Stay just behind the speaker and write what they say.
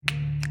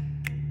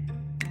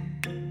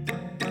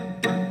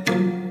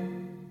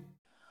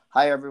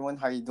Hi everyone,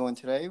 how are you doing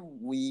today?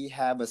 We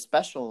have a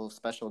special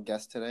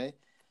guest today.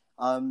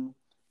 Um,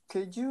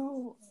 could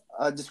you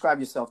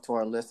describe yourself to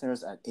our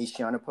listeners at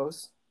Asiana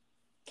Post?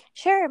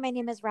 Sure. My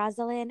name is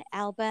Rosalind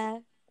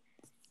Alba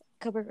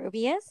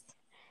Covarrubias.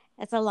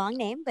 It's a long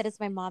name, but it's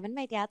my mom and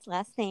my dad's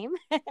last name.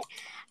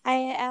 I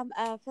am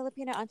a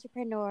Filipino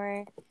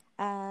entrepreneur,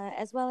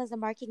 as well as a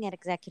marketing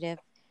executive.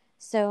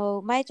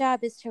 So my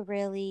job is to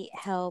really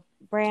help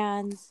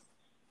brands,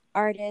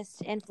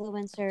 artists,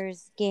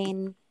 influencers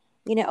gain,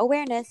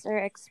 awareness or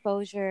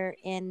exposure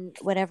in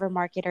whatever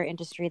market or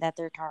industry that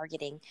they're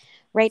targeting.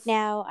 Right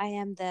now, I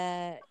am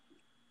the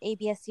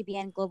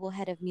ABS-CBN Global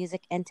Head of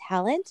Music and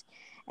Talent,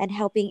 and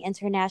helping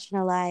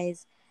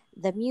internationalize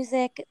the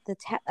music,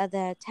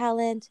 the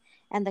talent,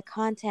 and the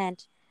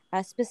content,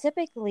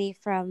 specifically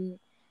from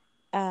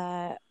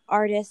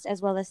artists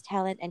as well as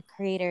talent and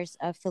creators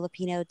of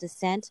Filipino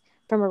descent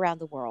from around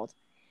the world.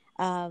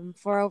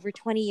 For over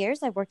 20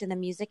 years, I've worked in the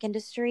music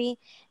industry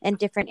in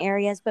different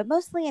areas, but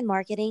mostly in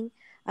marketing.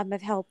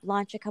 I've helped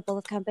launch a couple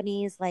of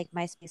companies like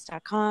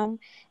MySpace.com,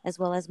 as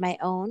well as my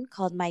own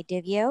called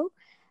MyDivio.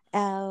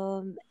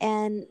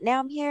 And now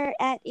I'm here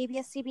at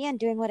ABS-CBN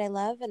doing what I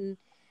love and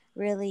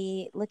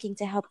really looking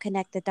to help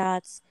connect the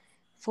dots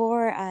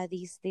for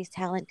these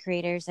talent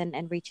creators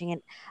and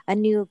reaching a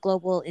new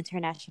global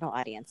international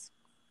audience.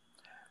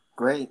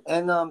 Great.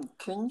 And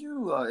can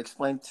you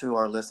explain to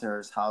our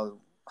listeners how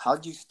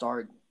did you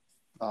start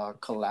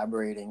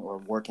collaborating or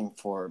working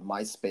for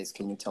MySpace?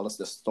 Can you tell us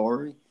the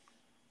story?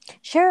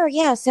 Sure,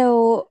 yeah.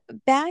 So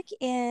back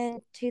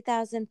in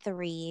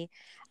 2003,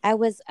 I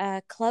was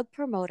a club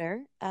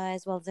promoter,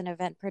 as well as an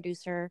event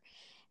producer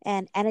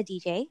and a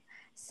DJ.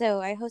 So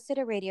I hosted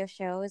a radio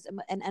show, it was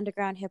an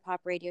underground hip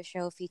hop radio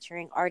show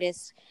featuring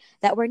artists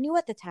that were new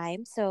at the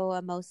time. So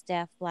Mos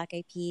Def, Black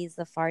Eyed Peas,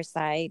 The Far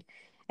Side,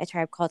 A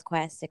Tribe Called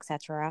Quest,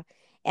 etc.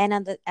 And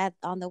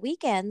on the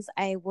weekends,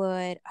 I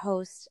would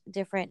host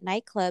different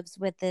nightclubs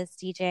with this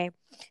DJ,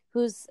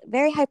 who's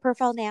very high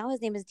profile now.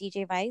 His name is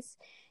DJ Vice.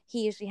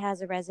 He usually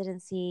has a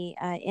residency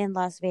in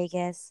Las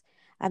Vegas,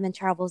 and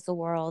travels the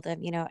world,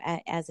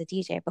 as a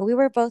DJ. But we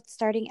were both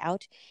starting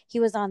out.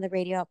 He was on the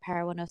radio at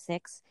Power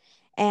 106.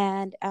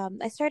 And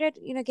I started,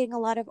 getting a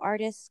lot of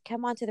artists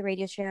come onto the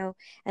radio show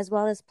as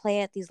well as play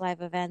at these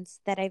live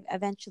events that I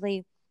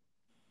eventually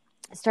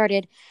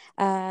started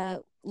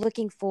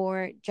looking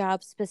for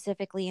jobs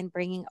specifically in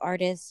bringing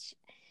artists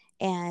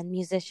and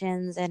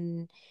musicians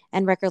and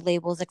record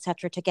labels,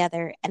 etc.,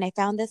 together. And I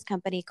found this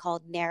company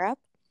called NARUP,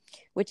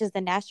 which is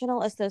the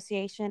National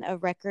Association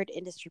of Record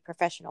Industry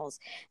Professionals.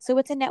 So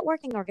it's a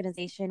networking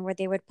organization where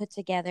they would put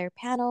together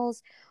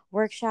panels,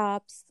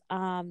 workshops,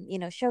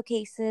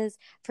 showcases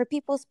for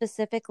people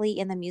specifically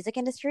in the music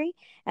industry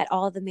at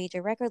all the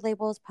major record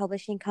labels,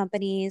 publishing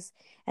companies,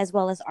 as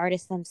well as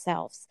artists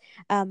themselves.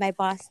 My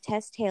boss,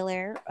 Tess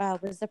Taylor,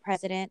 was the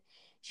president.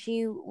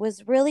 She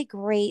was really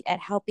great at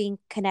helping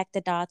connect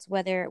the dots,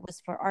 whether it was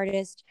for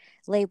artists,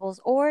 labels,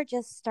 or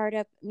just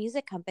startup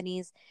music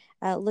companies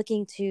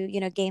looking to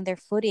gain their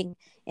footing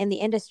in the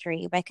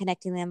industry by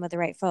connecting them with the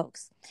right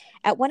folks.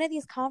 At one of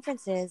these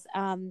conferences,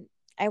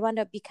 I wound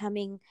up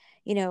becoming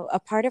a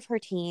part of her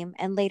team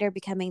and later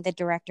becoming the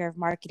director of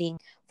marketing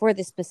for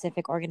this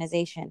specific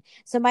organization.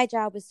 So my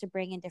job was to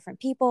bring in different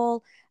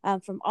people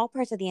from all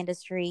parts of the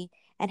industry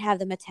and have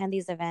them attend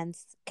these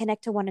events,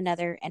 connect to one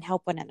another, and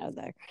help one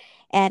another.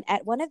 And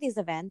at one of these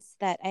events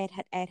that I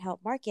had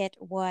helped market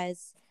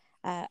was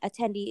an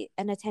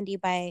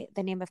attendee by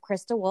the name of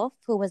Krista Wolf,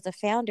 who was the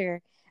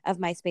founder of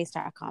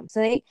MySpace.com.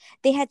 So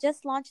they had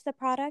just launched the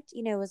product.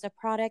 It was a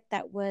product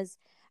that was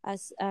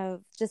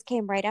just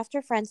came right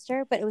after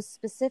Friendster, but it was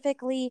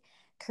specifically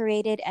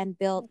created and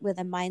built with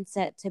a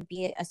mindset to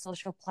be a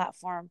social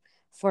platform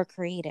for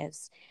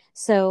creatives.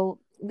 So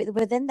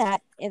within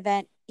that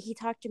event, he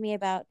talked to me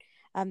about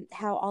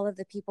how all of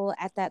the people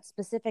at that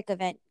specific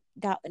event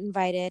got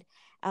invited,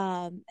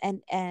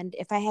 and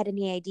if I had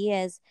any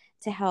ideas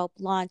to help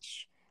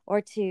launch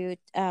or to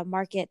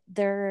market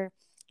their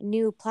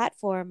new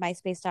platform,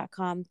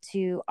 MySpace.com,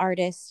 to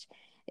artists,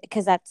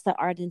 because that's the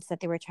audience that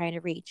they were trying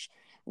to reach.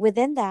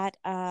 Within that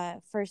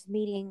first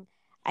meeting,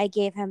 I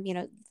gave him,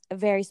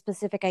 very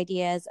specific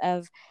ideas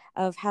of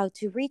how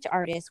to reach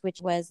artists,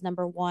 which was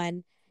number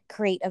one,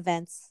 create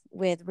events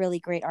with really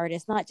great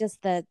artists, not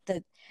just the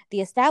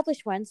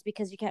established ones,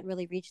 because you can't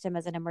really reach them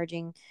as an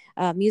emerging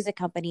music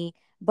company,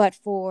 but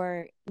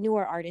for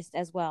newer artists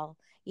as well.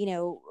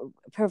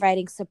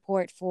 Providing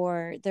support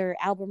for their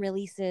album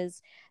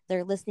releases,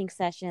 their listening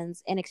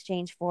sessions in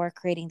exchange for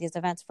creating these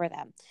events for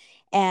them.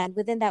 And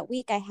within that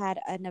week, I had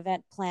an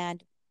event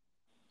planned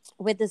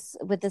with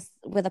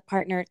a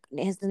partner.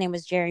 His name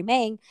was Jerry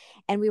Mang,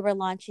 and we were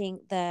launching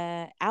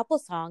the Apple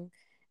Song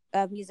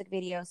music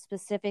video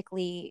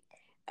specifically,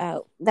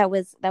 that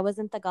was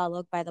in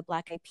Tagalog by the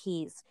Black Eyed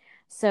Peas.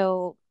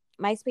 So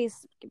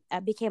MySpace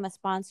became a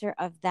sponsor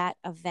of that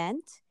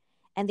event,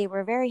 and they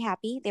were very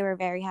happy. They were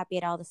very happy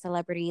at all the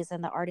celebrities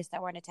and the artists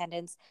that were in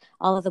attendance.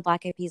 All of the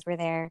Black Eyed Peas were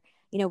there.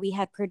 We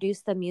had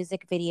produced the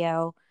music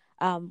video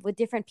with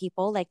different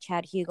people like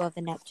Chad Hugo of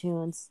the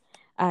Neptunes,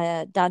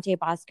 Dante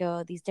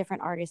Bosco, these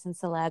different artists and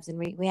celebs, and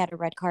we had a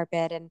red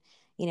carpet, and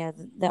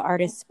the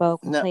artist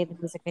spoke, we No, played the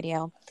music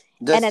video,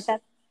 and at this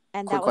that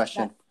and quick that was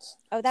that. question.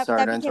 Oh, Sorry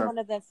that to became interrupt. one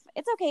of the.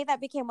 It's okay.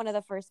 That became one of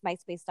the first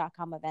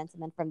MySpace.com events,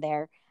 and then from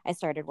there, I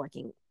started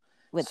working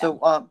with So,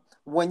 them.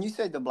 when you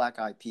say the Black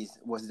Eyed Peas,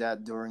 was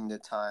that during the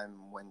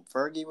time when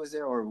Fergie was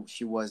there, or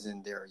she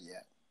wasn't there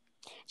yet?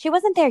 She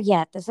wasn't there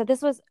yet, so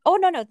this was. Oh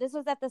no, this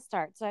was at the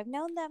start. So I've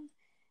known them,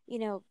 you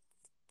know,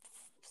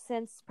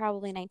 since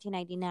probably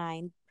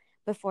 1999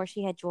 before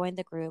she had joined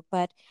the group,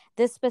 but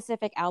this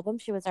specific album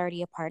she was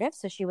already a part of,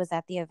 so she was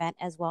at the event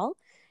as well.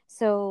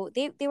 So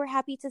they were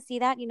happy to see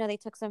that. They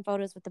took some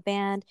photos with the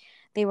band.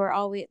 They were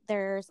always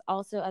There's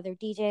also other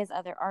DJs,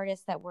 other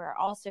artists that we're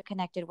also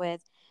connected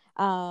with.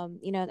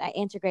 I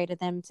integrated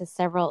them to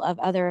several of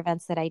other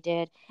events that I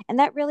did, and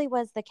that really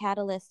was the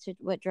catalyst to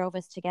what drove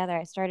us together.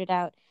 I started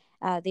out,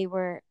 they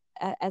were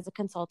as a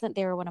consultant,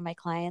 they were one of my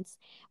clients,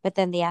 but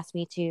then they asked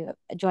me to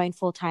join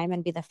full time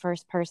and be the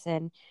first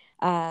person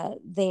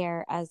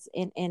there as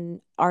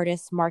in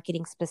artist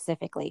marketing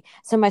specifically.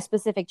 So my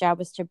specific job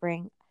was to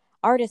bring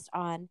artists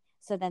on,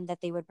 so then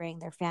that they would bring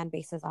their fan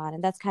bases on,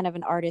 and that's kind of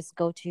an artist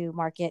go to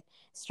market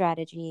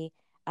strategy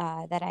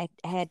that I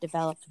had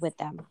developed with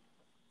them.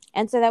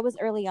 And so that was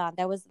early on.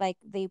 That was like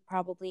they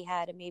probably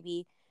had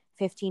maybe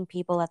 15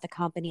 people at the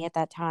company at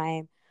that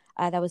time.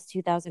 That was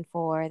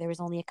 2004. There was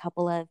only a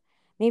couple of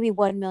maybe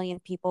 1 million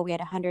people. We had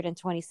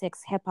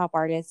 126 hip hop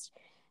artists.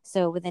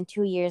 So within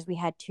 2 years, we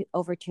had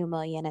over 2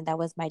 million. And that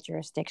was my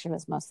jurisdiction,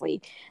 was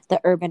mostly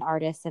the urban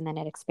artists. And then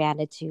it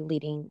expanded to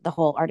leading the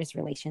whole artist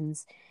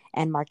relations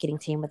and marketing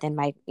team within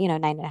my,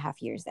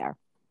 9.5 years there.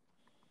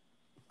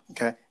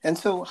 Okay. And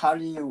so, how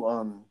do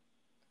you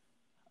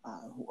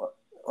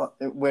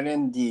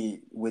within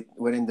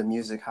the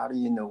music, how do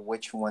you know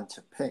which one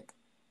to pick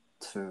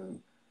to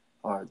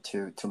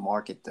to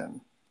market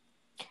them?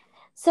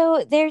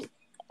 So there's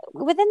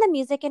within the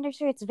music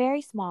industry, it's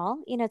very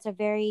small. It's a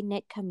very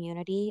knit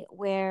community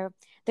where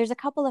there's a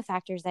couple of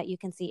factors that you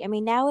can see. I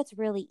mean, now it's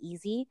really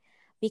easy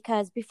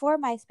because before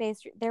MySpace,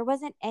 there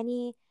wasn't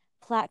any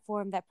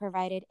platform that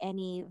provided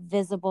any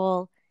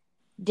visible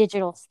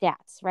digital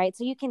stats, right?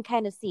 So you can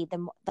kind of see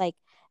like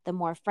the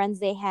more friends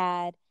they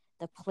had,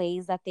 the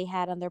plays that they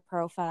had on their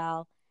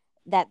profile,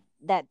 that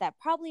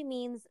probably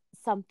means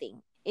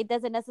something. It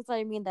doesn't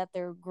necessarily mean that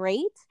they're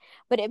great,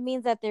 but it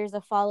means that there's a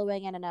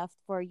following and enough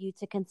for you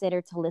to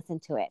consider to listen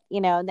to it,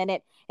 and then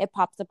it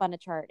pops up on a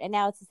chart. And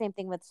now it's the same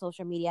thing with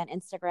social media on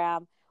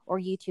Instagram or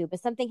YouTube. If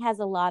something has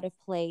a lot of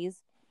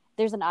plays,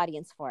 there's an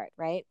audience for it,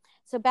 right?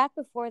 So back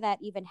before that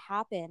even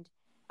happened,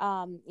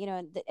 and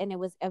it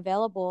was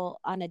available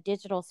on a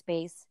digital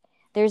space.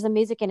 There's a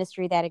music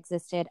industry that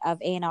existed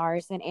of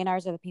A&Rs, and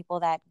A&Rs are the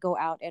people that go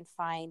out and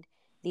find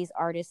these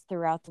artists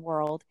throughout the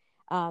world,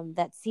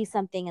 that see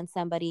something in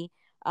somebody,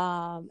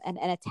 and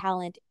a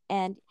talent.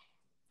 And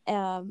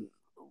um,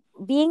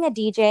 being a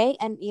DJ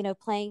and,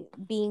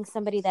 being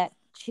somebody that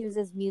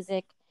chooses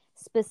music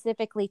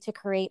specifically to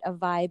create a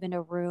vibe in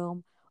a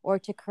room, or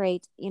to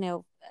create,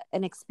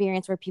 an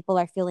experience where people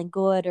are feeling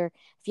good or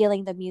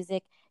feeling the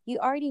music, you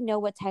already know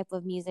what type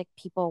of music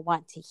people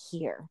want to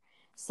hear.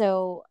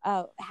 So,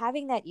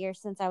 having that ear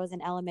since I was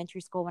in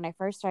elementary school when I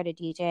first started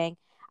DJing,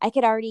 I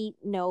could already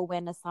know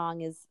when a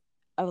song is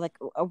like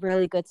a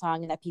really good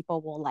song that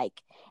people will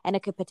like, and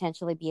it could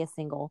potentially be a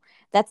single.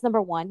 That's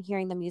number one,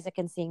 hearing the music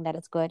and seeing that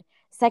it's good.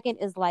 Second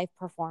is live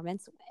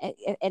performance.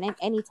 And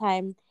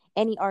anytime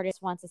any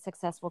artist wants a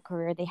successful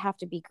career, they have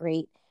to be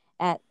great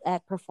at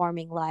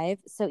performing live.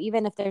 So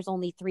even if there's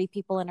only three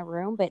people in a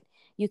room, but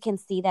you can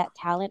see that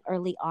talent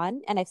early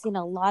on. And I've seen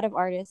a lot of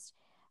artists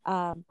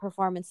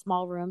perform in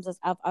small rooms.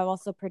 I've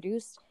also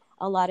produced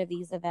a lot of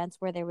these events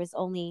where there was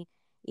only,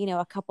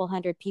 a couple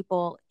hundred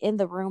people in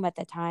the room at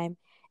the time,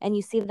 and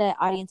you see the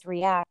audience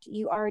react.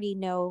 You already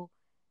know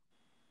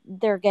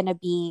they're going to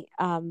be,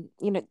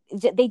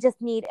 they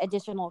just need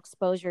additional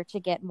exposure to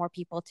get more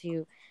people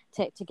to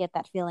get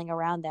that feeling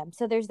around them.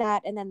 So there's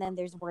that. And then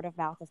there's word of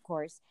mouth, of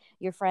course.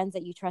 Your friends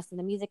that you trust in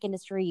the music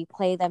industry, you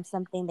play them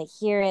something, they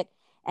hear it.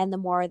 And the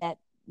more that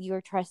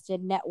your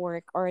trusted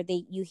network, or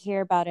you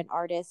hear about an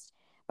artist,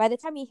 by the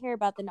time you hear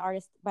about an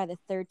artist by the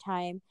third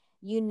time,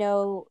 you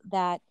know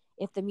that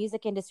if the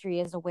music industry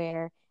is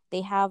aware,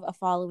 they have a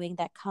following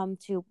that come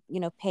to,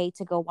 pay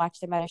to go watch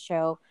them at a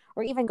show,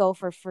 or even go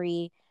for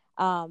free.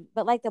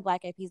 But like the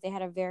Black Eyed Peas, they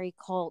had a very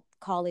cult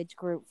college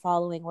group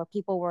following where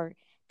people were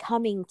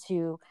coming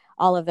to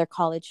all of their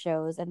college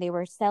shows, and they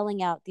were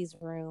selling out these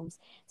rooms.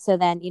 So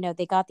then,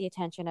 they got the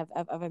attention of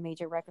a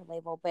major record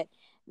label. But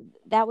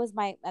that was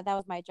my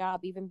job.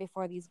 Even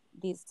before these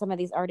some of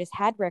these artists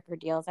had record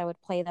deals, I would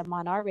play them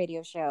on our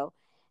radio show,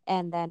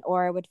 and then,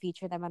 or I would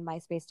feature them on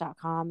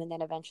MySpace.com, and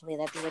then eventually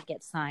that they would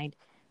get signed.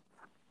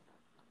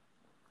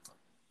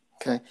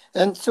 Okay.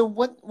 And so,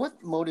 what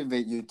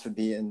motivate you to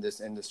be in this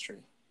industry?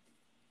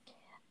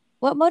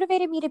 What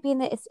motivated me to be in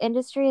this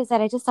industry is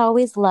that I just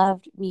always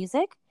loved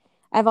music.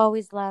 I've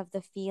always loved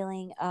the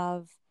feeling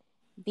of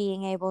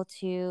being able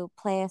to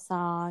play a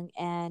song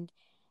and,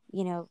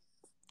 you know,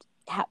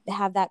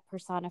 have that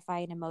personify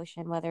an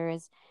emotion, whether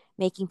it's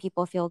making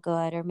people feel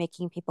good or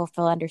making people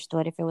feel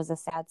understood if it was a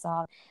sad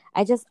song.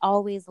 I just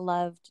always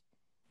loved,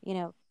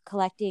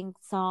 collecting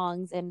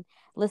songs and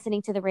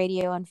listening to the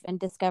radio and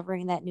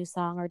discovering that new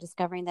song or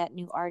discovering that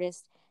new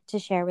artist to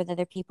share with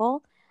other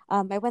people.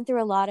 I went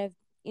through a lot of,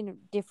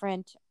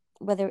 different,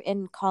 whether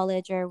in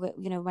college or,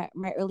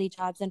 my early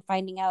jobs, and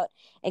finding out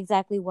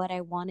exactly what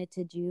I wanted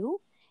to do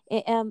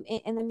in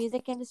the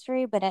music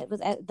industry. But it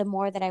was the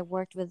more that I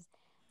worked with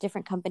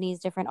different companies,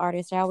 different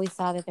artists, I always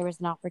saw that there was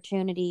an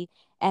opportunity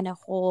and a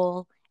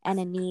hole and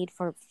a need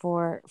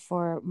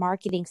for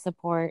marketing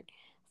support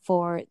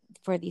for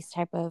these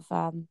type of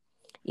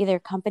either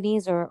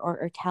companies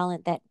or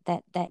talent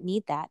that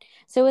need that.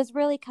 So it was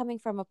really coming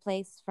from a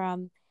place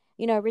from,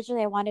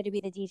 originally I wanted to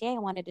be the DJ. I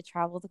wanted to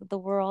travel the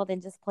world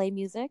and just play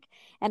music.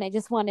 And I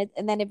just wanted,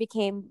 and then it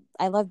became,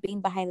 I loved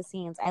being behind the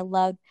scenes. I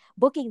loved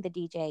booking the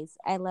DJs.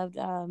 I loved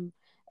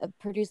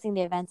producing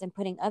the events and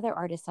putting other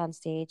artists on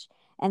stage.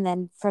 And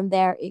then from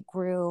there, it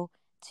grew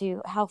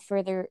to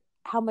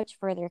how much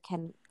further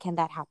can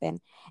that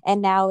happen.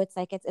 And now it's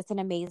like it's an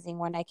amazing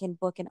one. I can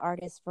book an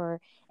artist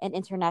for an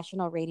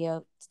international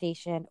radio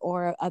station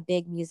or a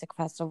big music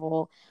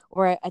festival,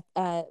 or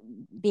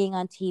being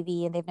on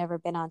TV and they've never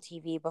been on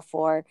TV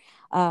before.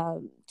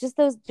 Just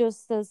those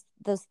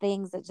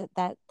things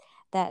that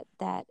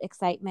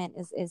excitement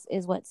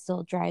is what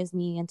still drives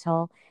me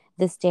until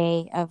this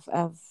day of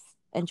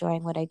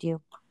enjoying what I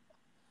do.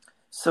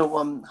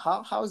 So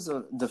how's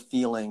the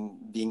feeling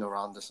being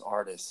around this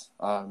artist?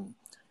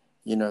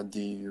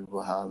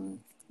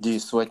 Do you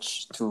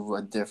switch to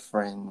a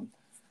different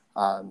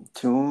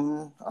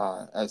tune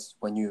as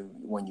when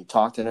you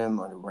talk to them,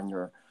 or when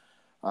you're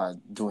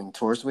doing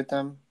tours with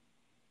them?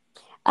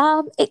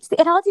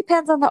 It all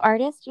depends on the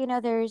artist.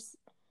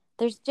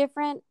 There's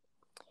different.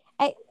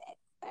 I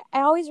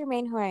I always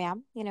remain who I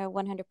am,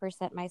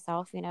 100%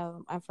 myself.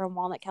 I'm from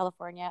Walnut,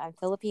 California. I'm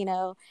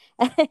Filipino.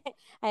 I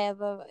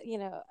have a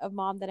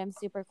mom that I'm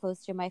super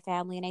close to, my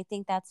family. And I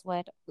think that's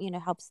what,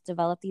 helps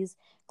develop these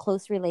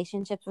close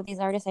relationships with these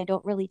artists. I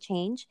don't really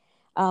change,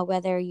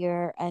 whether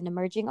you're an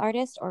emerging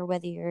artist or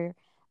whether you're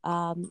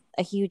a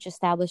huge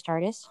established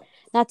artist.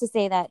 Not to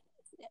say that,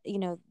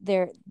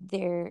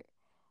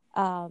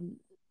 um,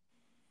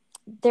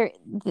 they're,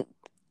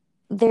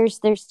 there's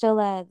still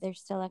a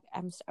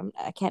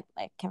I can't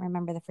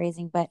remember the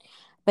phrasing, but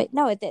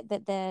no,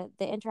 the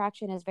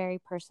interaction is very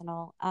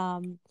personal.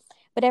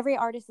 But every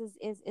artist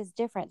is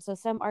different. So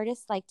some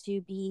artists like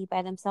to be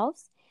by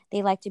themselves.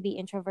 They like to be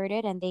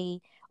introverted and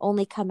they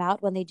only come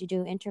out when they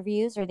do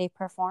interviews or they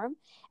perform.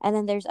 And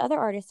then there's other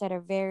artists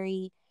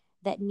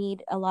that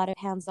need a lot of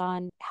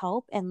hands-on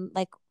help, and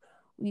like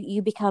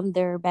you become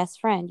their best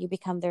friend, you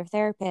become their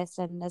therapist,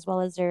 and as well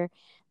as their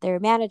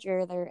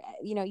manager,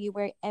 you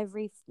wear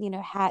every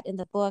hat in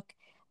the book,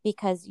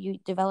 because you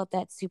develop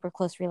that super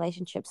close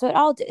relationship. So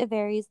it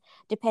varies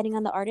depending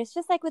on the artist.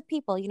 Just like with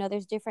people,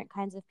 there's different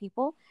kinds of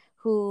people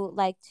who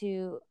like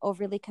to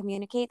overly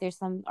communicate. There's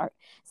some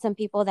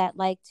people that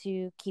like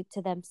to keep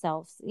to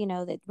themselves.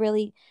 That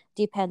really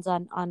depends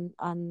on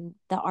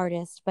the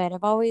artist. But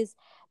I've always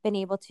been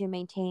able to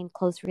maintain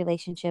close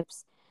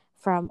relationships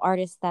from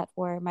artists that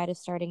might have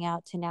starting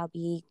out to now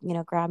be,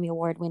 Grammy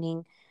Award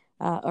winning,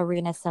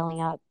 arena selling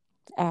out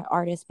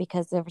artists,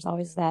 because there was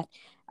always that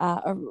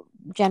a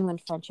genuine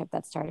friendship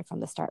that started from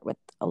the start with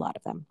a lot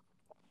of them.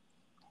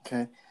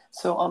 Okay.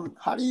 So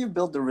how do you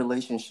build the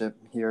relationship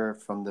here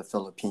from the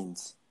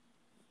Philippines?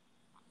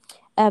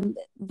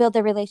 Build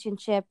a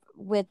relationship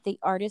with the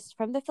artists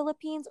from the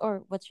Philippines,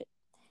 or what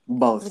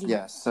Both, do you mean?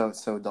 yes.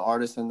 So the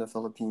artists in the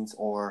Philippines,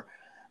 or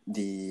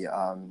the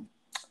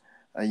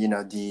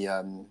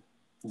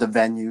the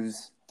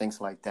venues, things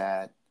like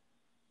that.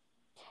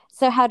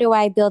 So how do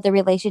I build a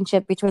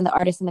relationship between the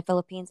artists in the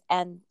Philippines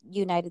and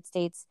United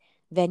States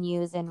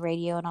venues and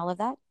radio and all of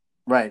that?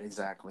 Right,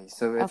 exactly.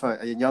 So if Okay.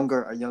 a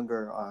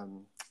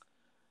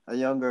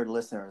younger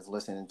listener is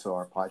listening to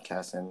our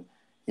podcast, and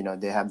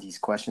they have these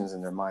questions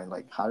in their mind,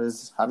 like how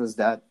does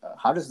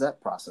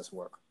that process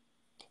work?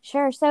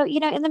 Sure. So,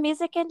 in the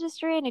music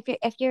industry, and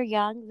if you're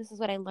young, this is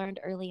what I learned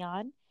early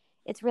on.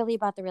 It's really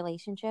about the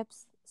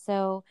relationships.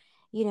 So,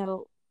 you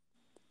know,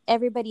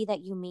 everybody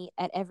that you meet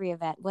at every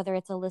event, whether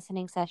it's a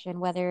listening session,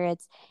 whether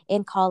it's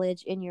in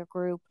college in your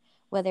group,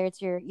 whether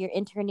it's you're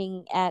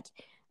interning at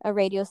a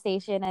radio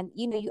station, and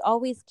you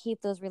always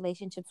keep those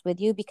relationships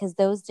with you, because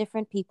those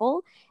different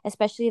people,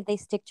 especially if they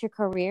stick to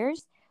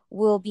careers,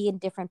 will be in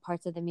different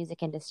parts of the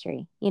music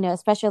industry,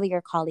 especially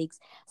your colleagues.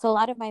 So a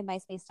lot of my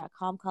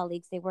myspace.com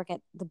colleagues, they work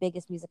at the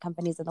biggest music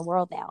companies in the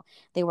world now.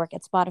 They work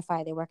at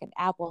Spotify, they work at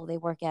Apple, they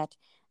work at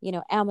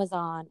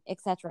Amazon,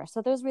 etc.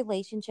 So those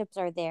relationships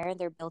are there,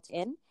 they're built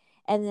in,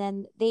 and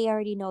then they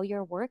already know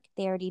your work.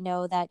 They already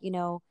know that,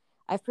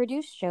 I've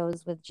produced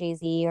shows with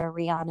Jay-Z or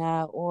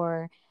Rihanna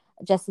or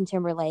Justin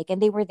Timberlake,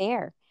 and they were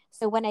there.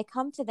 So when I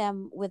come to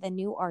them with a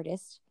new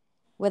artist,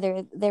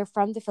 whether they're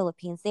from the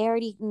Philippines, they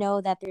already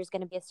know that there's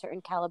going to be a certain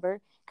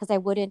caliber, because I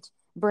wouldn't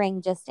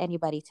bring just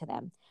anybody to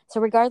them. So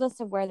regardless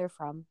of where they're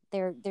from,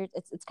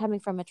 it's coming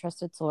from a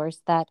trusted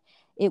source that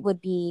it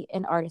would be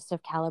an artist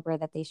of caliber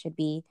that they should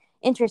be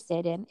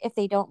interested in. If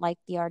they don't like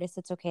the artist,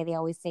 it's okay. They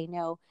always say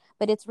no.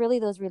 But it's really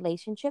those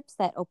relationships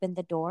that open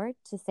the door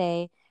to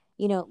say,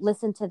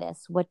 listen to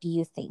this. What do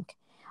you think?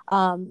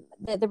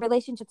 The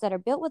relationships that are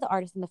built with the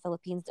artists in the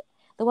Philippines,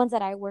 the ones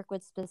that I work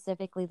with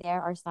specifically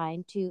there are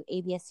signed to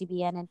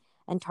ABS-CBN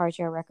and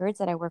Tarja Records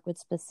that I work with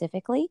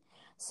specifically.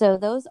 So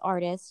those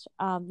artists,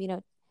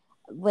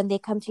 when they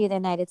come to the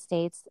United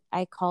States,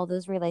 I call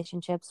those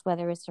relationships,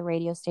 whether it's a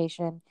radio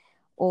station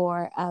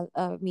or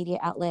a media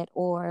outlet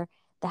or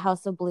the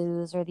House of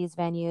Blues or these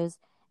venues.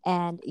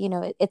 And,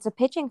 it's a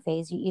pitching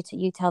phase.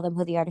 You tell them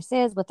who the artist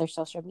is, what their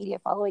social media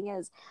following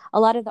is. A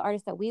lot of the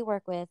artists that we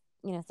work with,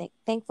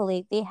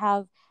 thankfully, they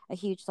have a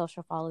huge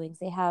social followings.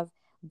 They have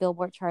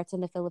Billboard charts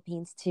in the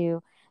Philippines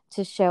to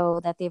show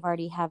that they've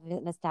already have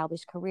an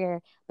established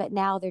career, but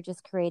now they're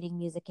just creating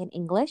music in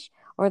English,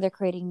 or they're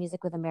creating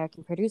music with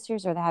American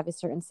producers, or they have a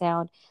certain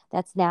sound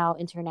that's now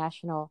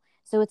international.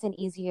 So it's an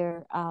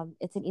easier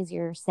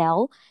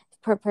sell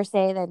per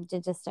se than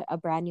just a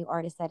brand new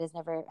artist that has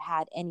never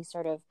had any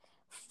sort of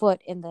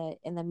foot in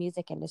the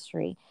music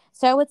industry.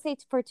 So I would say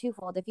it's for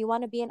twofold. If you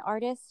want to be an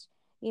artist,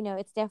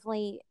 it's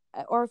definitely,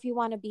 or if you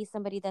want to be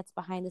somebody that's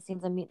behind the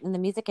scenes in the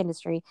music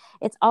industry,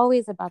 it's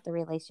always about the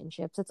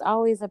relationships. It's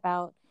always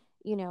about,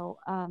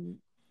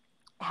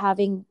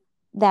 having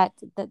that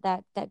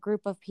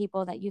group of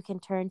people that you can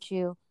turn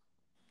to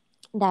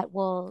that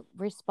will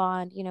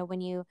respond,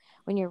 when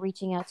you're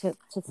reaching out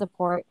to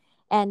support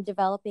and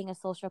developing a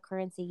social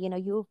currency.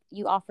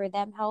 You offer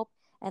them help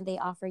and they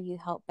offer you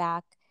help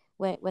back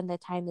when the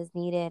time is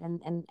needed,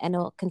 and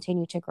it'll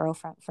continue to grow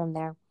from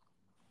there.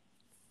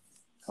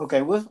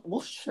 Okay,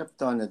 we'll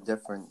shift on a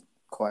different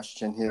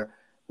question here.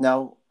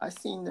 Now, I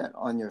seen that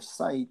on your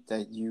site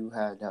that you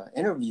had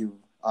interviewed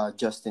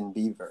Justin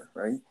Bieber,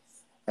 right?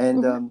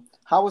 And Mm-hmm.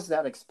 how was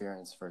that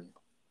experience for you?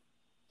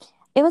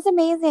 It was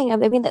amazing. I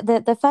mean,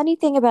 the funny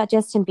thing about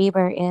Justin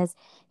Bieber is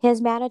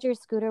his manager,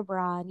 Scooter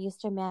Braun,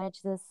 used to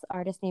manage this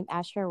artist named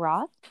Asher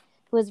Roth,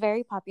 who was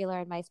very popular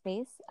in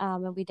MySpace.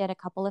 And we did a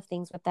couple of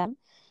things with them.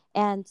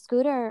 And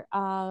Scooter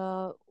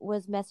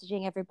was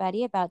messaging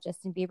everybody about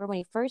Justin Bieber when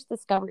he first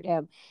discovered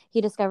him.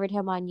 He discovered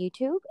him on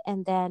YouTube,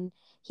 and then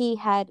he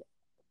had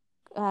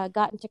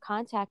got into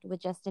contact with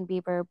Justin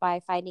Bieber by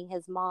finding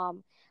his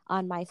mom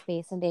on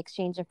MySpace, and they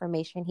exchanged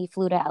information. He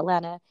flew to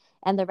Atlanta,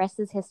 and the rest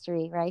is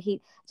history, right?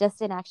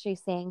 Justin actually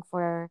sang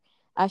for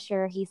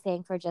Usher. He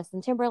sang for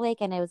Justin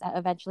Timberlake, and it was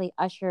eventually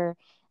Usher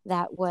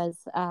that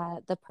was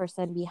the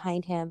person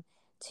behind him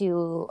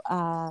to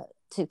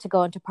to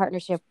go into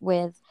partnership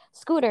with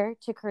Scooter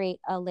to create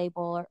a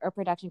label or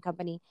production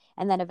company,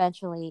 and then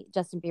eventually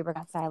Justin Bieber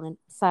got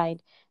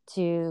signed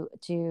to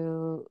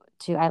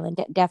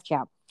Island Def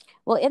Jam.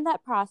 Well, in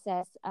that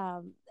process,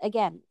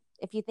 again,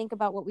 if you think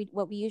about what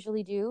we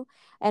usually do,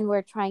 and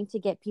we're trying to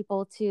get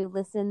people to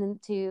listen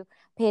and to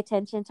pay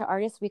attention to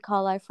artists, we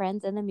call our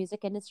friends in the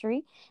music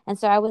industry. And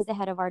so I was the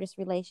head of artist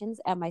relations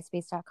at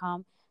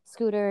MySpace.com.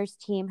 Scooter's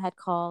team had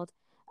called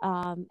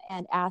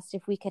and asked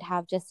if we could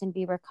have Justin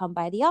Bieber come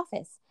by the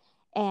office.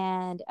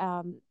 And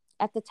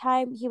at the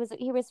time, he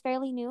was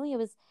fairly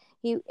new.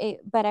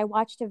 But I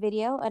watched a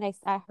video and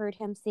I heard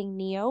him sing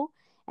Neo,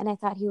 and I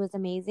thought he was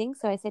amazing.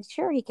 So I said,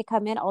 sure, he could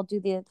come in. I'll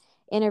do the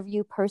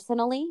interview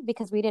personally,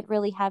 because we didn't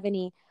really have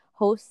any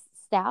host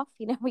staff.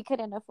 We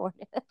couldn't afford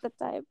it at the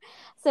time.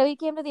 So he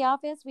came to the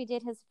office. We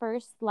did his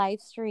first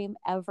live stream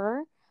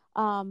ever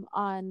on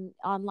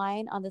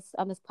online on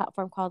this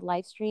platform called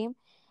Livestream,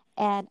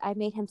 and I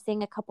made him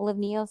sing a couple of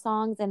Neo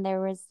songs, and there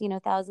was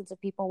thousands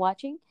of people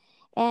watching.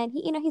 And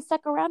he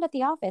stuck around at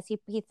the office.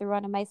 He threw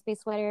on a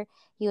MySpace sweater.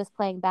 He was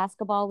playing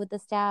basketball with the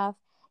staff.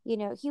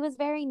 He was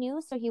very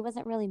new, so he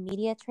wasn't really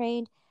media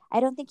trained. I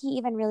don't think he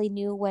even really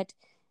knew what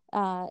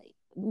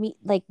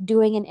like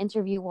doing an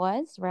interview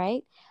was,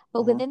 right?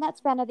 But Hmm. within that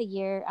span of the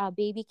year,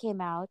 Baby came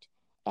out,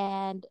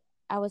 and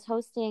I was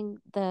hosting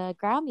the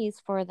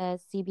Grammys for the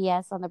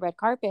CBS on the red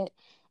carpet,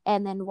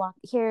 and then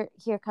here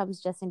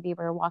comes Justin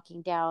Bieber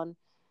walking down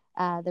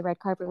the red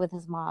carpet with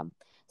his mom.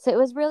 So it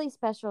was really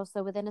special.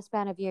 So within a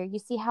span of year, you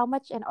see how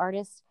much an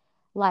artist's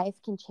life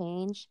can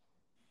change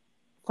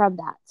from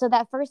that. So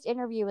that first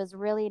interview was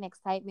really an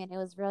excitement. It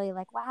was really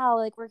like, wow,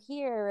 like we're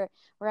here,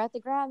 we're at the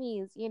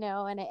Grammys,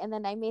 and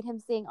then I made him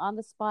sing on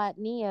the spot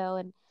Neo,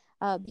 and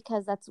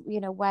because that's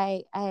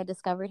why I had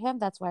discovered him.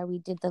 That's why we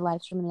did the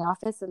live stream in the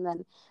office, and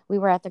then we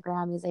were at the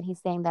Grammys, and he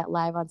sang that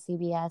live on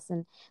CBS,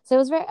 and so it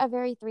was a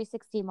very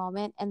 360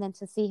 moment. And then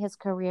to see his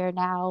career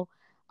now,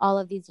 all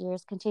of these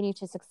years, continue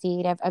to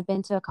succeed. I've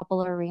been to a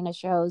couple of arena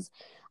shows.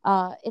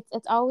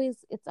 It's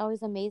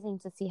always amazing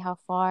to see how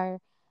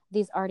far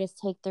these artists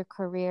take their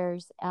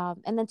careers,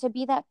 and then to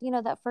be that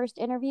first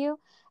interview,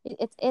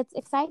 it's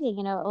exciting.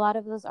 A lot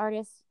of those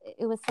artists,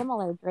 it was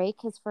similar. Drake,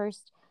 his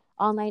first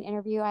online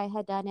interview, I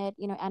had done it.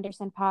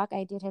 Anderson .Paak,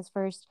 I did his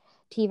first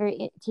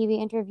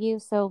TV interview.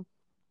 So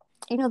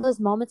those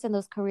moments in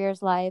those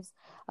careers lives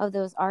of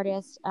those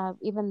artists,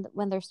 even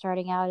when they're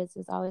starting out,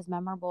 is always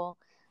memorable.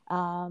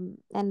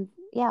 And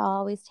yeah, I'll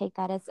always take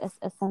that as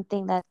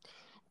something that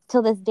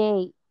till this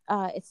day,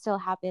 it still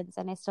happens,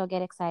 and I still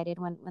get excited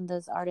when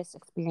those artists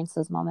experience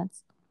those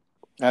moments.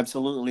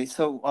 Absolutely.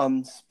 So,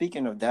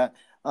 speaking of that,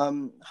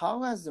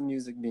 how has the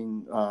music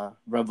been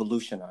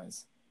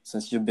revolutionized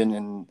since you've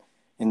been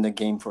in the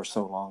game for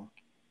so long?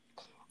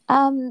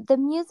 The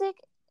music,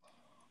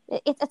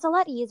 it's a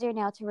lot easier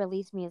now to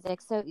release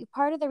music. So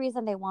part of the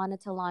reason they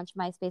wanted to launch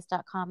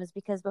MySpace.com is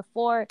because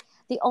before,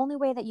 the only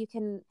way that you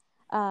can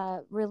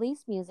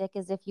release music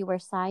is if you were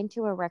signed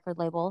to a record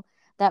label.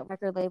 That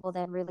record label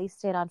then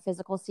released it on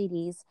physical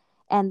CDs,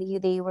 and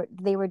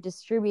they were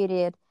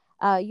distributed,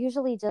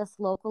 usually just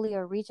locally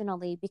or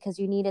regionally, because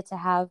you needed to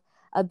have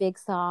a big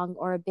song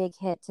or a big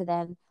hit to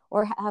then,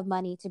 or have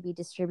money to be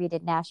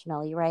distributed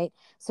nationally, right?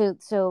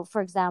 So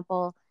for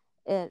example,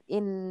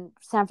 in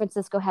San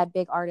Francisco had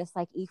big artists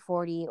like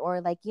E40, or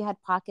like you had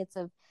pockets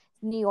of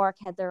New York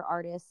had their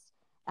artists,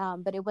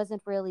 but it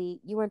wasn't really,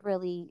 you weren't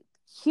really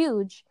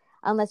huge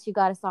unless you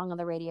got a song on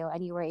the radio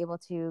and you were able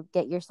to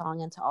get your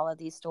song into all of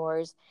these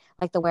stores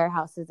like the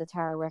warehouses, the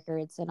Tower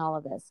Records, and all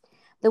of this.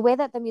 The way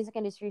that the music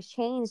industry has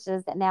changed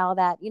is that now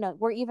that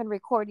we're even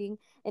recording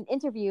an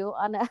interview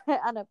on a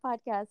on a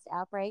podcast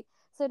app, right?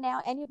 So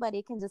now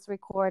anybody can just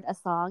record a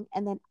song,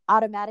 and then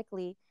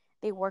automatically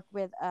they work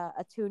with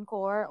a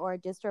TuneCore or a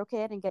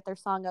DistroKid and get their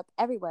song up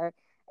everywhere: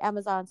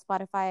 Amazon,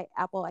 Spotify,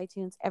 Apple,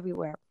 iTunes,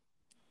 everywhere.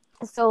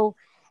 So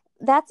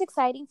that's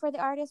exciting for the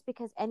artist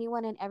because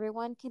anyone and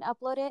everyone can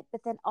upload it,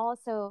 but then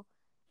also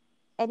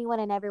anyone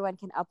and everyone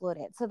can upload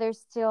it. So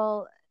there's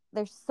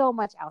so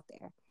much out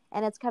there,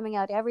 and it's coming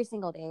out every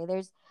single day.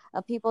 There's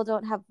people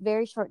don't have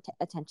very short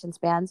attention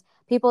spans.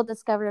 People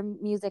discover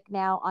music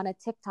now on a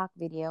TikTok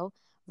video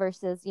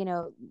versus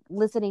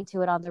listening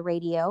to it on the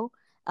radio.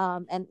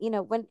 And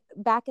when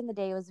back in the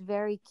day, it was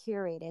very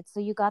curated,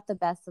 so you got the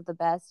best of the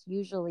best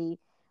usually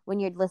when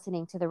you're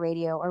listening to the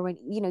radio, or when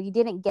you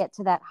didn't get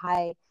to that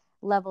high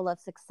level of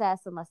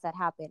success unless that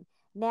happened.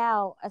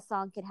 Now a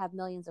song could have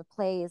millions of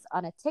plays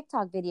on a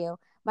TikTok video,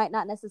 might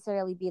not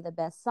necessarily be the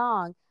best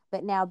song,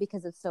 but now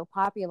because it's so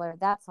popular,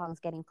 that song's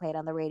getting played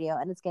on the radio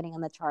and it's getting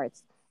on the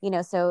charts.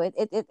 So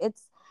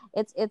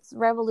it's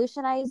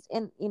revolutionized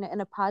in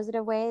a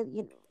positive way.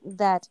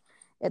 That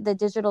the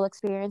digital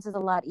experience is a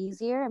lot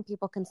easier and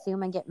people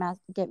consume and get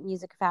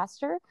music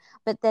faster.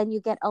 But then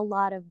you get a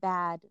lot of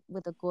bad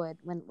with the good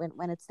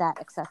when it's that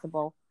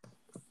accessible.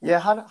 Yeah,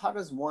 how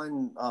does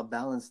one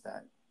balance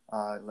that?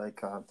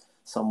 Like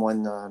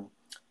someone,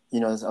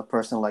 is a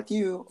person like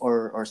you,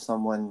 or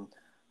someone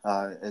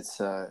it's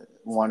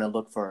want to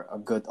look for a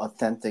good,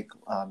 authentic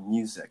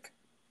music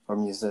or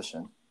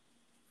musician.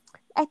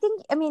 I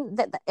think, I mean,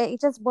 that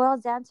it just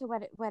boils down to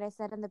what I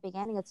said in the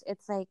beginning.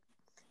 It's like,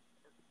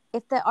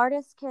 if the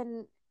artist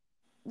can,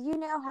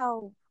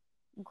 how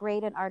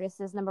great an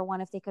artist is. Number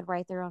one, if they could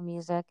write their own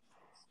music,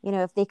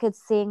 if they could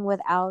sing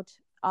without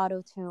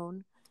auto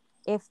tune,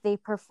 if they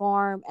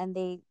perform and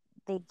they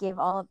give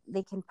all,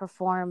 they can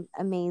perform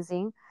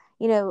amazing,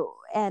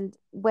 and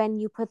when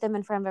you put them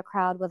in front of a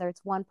crowd, whether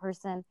it's one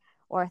person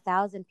or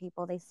 1,000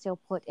 people, they still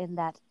put in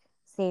that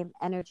same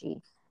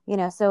energy.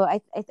 So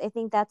I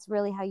think that's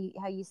really how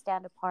you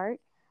stand apart.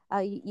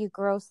 You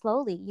grow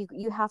slowly.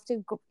 You have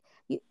to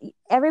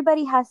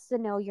everybody has to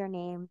know your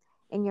name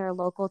in your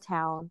local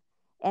town,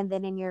 and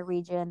then in your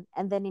region,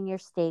 and then in your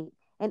state,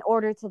 in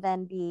order to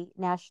then be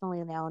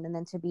nationally known, and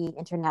then to be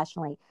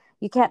internationally.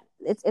 You can't,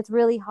 it's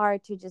really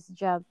hard to just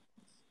jump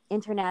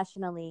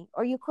internationally,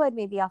 or you could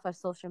maybe off of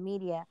social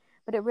media,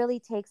 but it really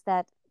takes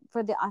that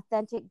for the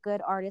authentic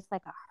good artists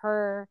like a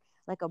Her,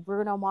 like a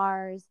Bruno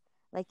Mars.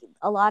 Like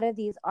a lot of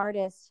these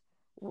artists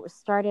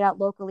started out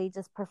locally,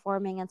 just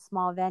performing in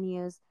small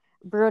venues.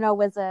 Bruno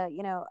was a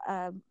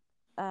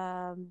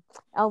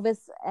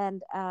Elvis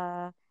and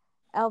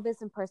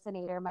Elvis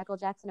impersonator, Michael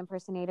Jackson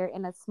impersonator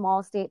in a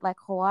small state like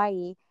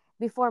Hawaii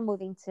before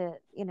moving to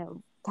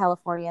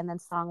California, and then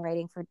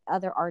songwriting for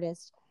other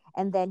artists,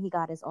 and then he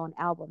got his own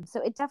album.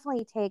 So it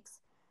definitely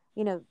takes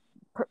you know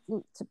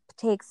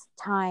takes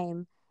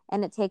time,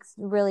 and it takes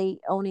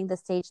really owning the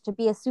stage to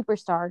be a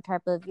superstar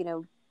type of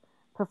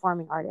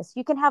performing artist.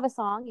 You can have a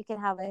song, you can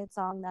have a hit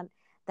song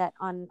that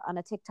on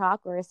a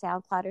TikTok or a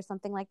SoundCloud or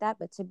something like that,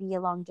 but to be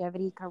a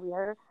longevity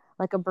career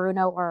like a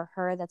Bruno or a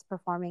Her that's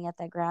performing at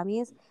the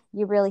Grammys,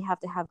 you really have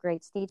to have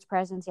great stage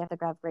presence. You have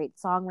to have great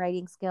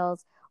songwriting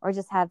skills, or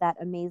just have that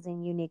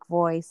amazing, unique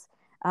voice.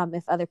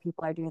 If other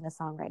people are doing the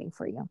songwriting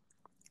for you.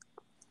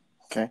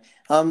 Okay.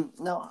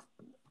 Now,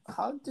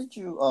 how did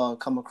you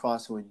come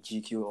across with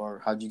GQ,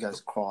 or how did you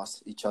guys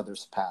cross each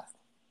other's path?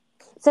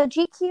 So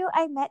GQ,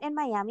 I met in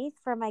Miami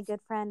for my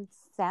good friend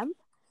Semp,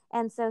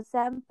 and so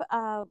Semp,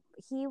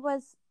 he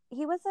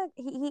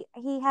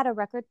had a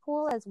record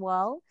pool as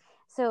well.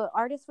 So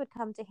artists would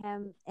come to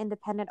him,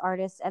 independent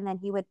artists, and then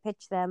he would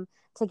pitch them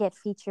to get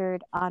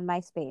featured on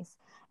MySpace.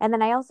 And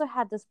then I also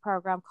had this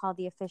program called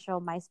the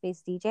Official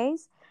MySpace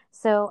DJs.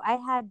 So I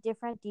had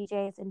different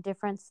DJs in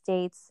different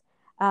states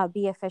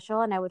be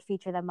official, and I would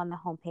feature them on the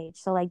homepage.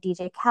 So like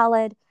DJ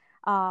Khaled,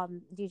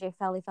 DJ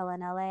Felly Fella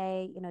in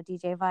LA,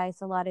 DJ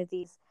Vice, a lot of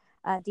these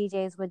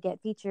DJs would get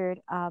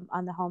featured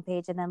on the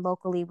homepage, and then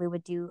locally we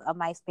would do a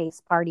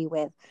MySpace party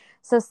with.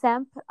 So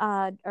Semp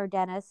or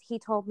Dennis, he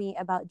told me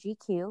about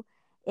GQ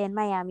in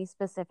Miami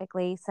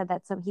specifically, said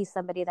that he's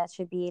somebody that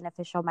should be an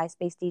official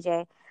MySpace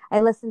DJ.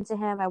 I listened to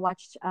him. I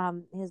watched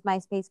his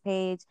MySpace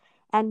page,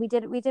 and we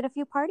did a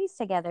few parties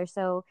together.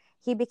 So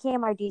he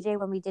became our DJ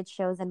when we did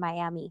shows in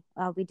Miami.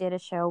 We did a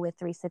show with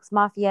 3 6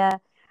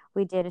 Mafia.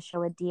 We did a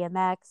show with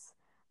DMX,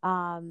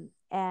 and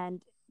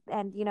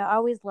I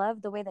always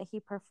loved the way that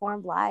he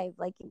performed live.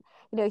 Like,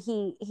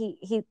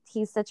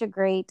 he's such a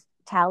great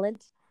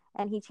talent,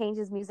 and he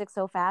changes music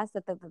so fast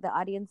that the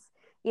audience,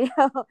 you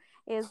know,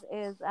 is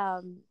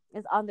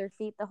on their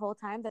feet the whole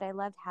time, that I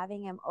loved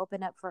having him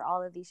open up for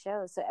all of these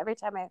shows. So every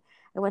time I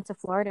went to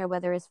Florida,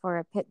 whether it's for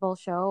a Pitbull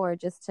show or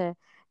just to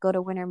go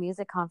to Winter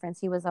Music Conference,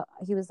 he was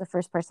the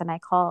first person I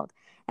called.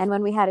 And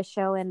when we had a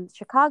show in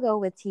Chicago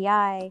with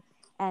T.I.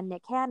 and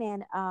Nick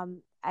Cannon,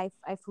 I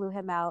flew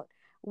him out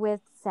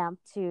with Semp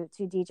to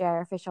DJ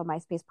our official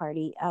MySpace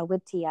party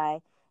with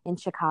T.I. in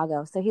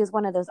Chicago. So he was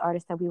one of those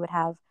artists that we would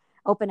have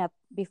open up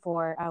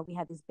before we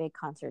had these big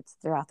concerts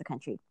throughout the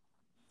country.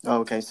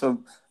 Okay,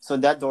 so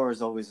that door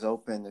is always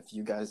open if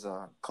you guys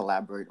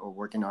collaborate or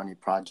working on any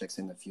projects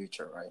in the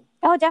future, right?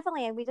 Oh,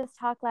 definitely. And we just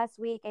talked last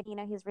week, and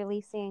he's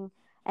releasing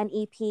an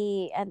EP,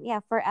 and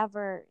yeah,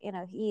 forever.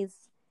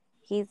 He's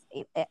going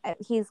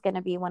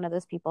to be one of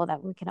those people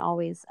that we can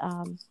always,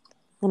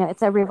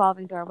 it's a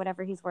revolving door.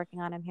 Whatever he's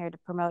working on, I'm here to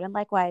promote. And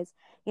likewise,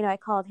 I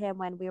called him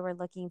when we were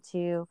looking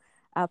to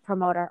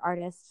promote our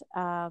artist,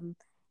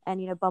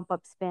 and bump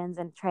up spins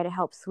and try to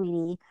help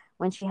Sweetie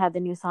when she had the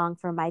new song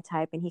for My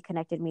Type, and he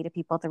connected me to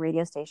people at the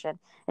radio station.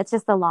 It's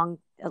just a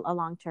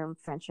long-term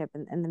friendship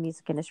in the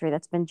music industry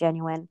that's been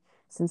genuine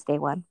since day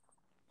one.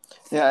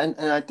 Yeah,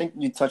 and I think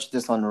you touched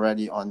this on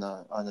already on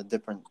a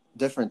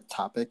different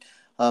topic.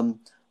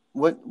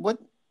 What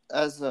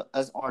as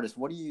artists,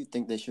 what do you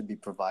think they should be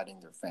providing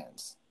their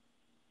fans?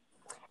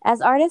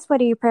 As artists, what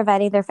are you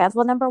providing their fans?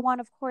 Well, number one,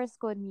 of course,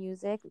 good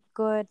music,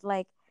 good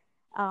like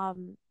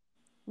um,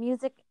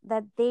 music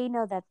that they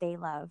know that they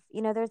love.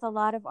 There's a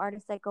lot of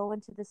artists that go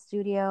into the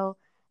studio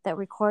that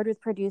record with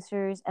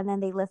producers, and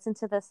then they listen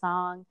to the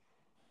song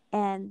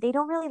and they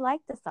don't really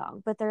like the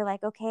song, but they're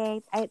like,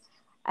 okay,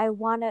 I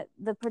want to,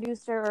 the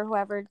producer or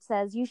whoever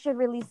says you should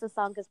release the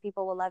song because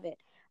people will love it.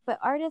 But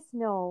artists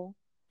know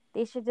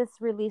they should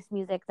just release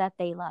music that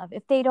they love.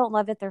 If they don't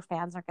love it, their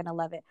fans aren't going to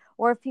love it.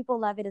 Or if people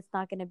love it, it's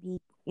not going to be,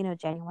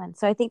 genuine.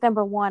 So I think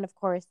number one, of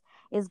course,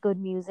 is good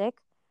music.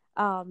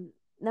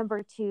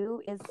 Number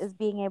two is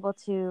being able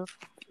to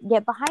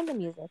get behind the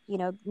music,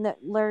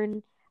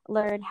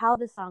 learn how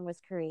the song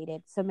was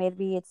created. So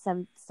maybe it's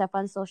some stuff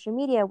on social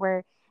media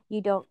where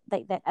you don't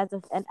like that as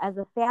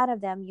a fan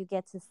of them, you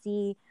get to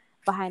see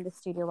behind the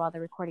studio while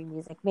they're recording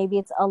music. Maybe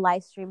it's a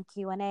live stream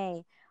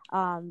Q&A,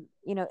 and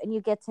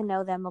you get to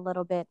know them a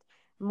little bit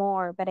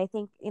more. But I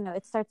think,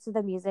 it starts with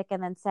the music.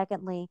 And then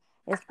secondly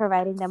is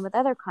providing them with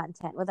other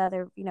content, with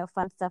other,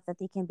 fun stuff that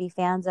they can be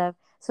fans of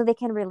so they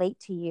can relate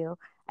to you.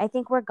 I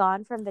think we're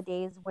gone from the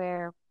days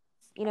where,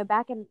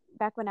 back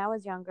when I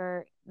was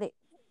younger,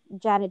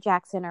 Janet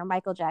Jackson or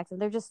Michael Jackson,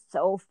 they're just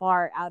so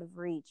far out of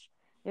reach.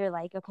 They're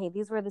like, okay,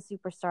 these were the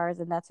superstars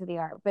and that's who they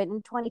are. But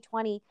in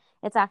 2020,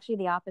 it's actually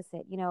the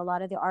opposite. A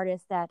lot of the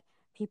artists that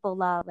people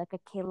love, like a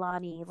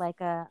Kehlani,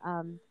 like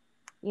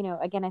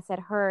again, I said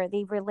her,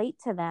 they relate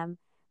to them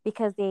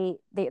because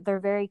they're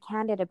very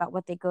candid about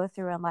what they go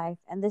through in life.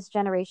 And this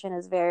generation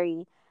is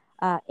very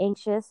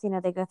anxious.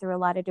 They go through a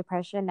lot of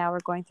depression. Now we're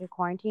going through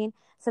quarantine.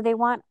 So they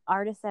want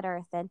artists that are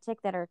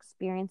authentic, that are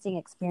experiencing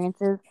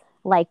experiences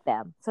like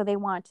them. So they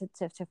want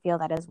to feel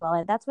that as well.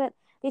 And that's what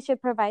they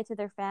should provide to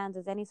their fans,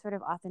 is any sort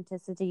of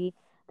authenticity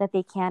that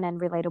they can and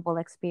relatable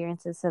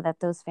experiences so that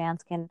those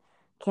fans can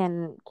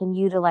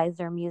utilize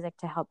their music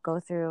to help go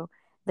through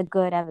the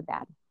good and the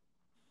bad.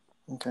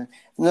 Okay.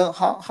 Now,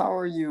 how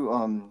are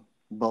you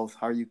both?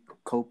 How are you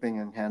coping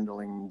and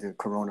handling the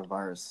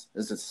coronavirus?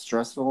 Is it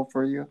stressful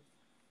for you?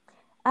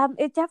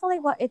 It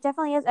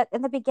definitely is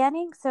in the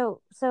beginning.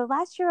 So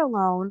last year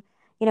alone,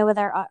 with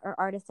our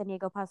artist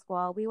Diego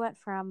Pascual, we went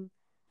from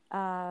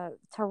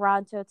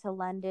Toronto to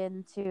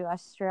London to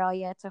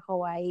Australia to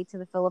Hawaii to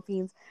the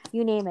Philippines,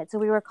 you name it. So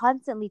we were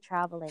constantly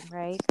traveling,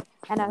 right?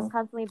 And I was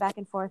constantly back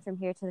and forth from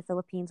here to the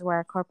Philippines where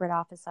our corporate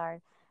office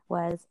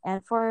was.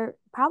 And for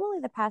probably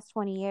the past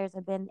 20 years,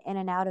 I've been in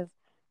and out of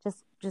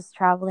just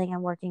traveling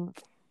and working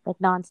like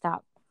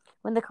nonstop.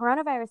 When the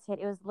coronavirus hit,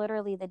 it was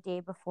literally the day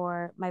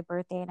before my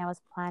birthday, and I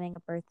was planning a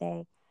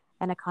birthday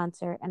and a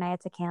concert, and I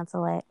had to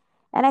cancel it.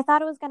 And I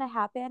thought it was going to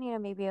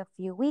happen, maybe a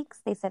few weeks.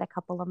 They said a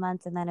couple of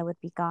months, and then it would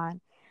be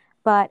gone.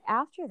 But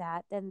after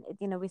that, then,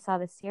 we saw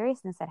the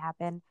seriousness that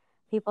happened.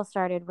 People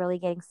started really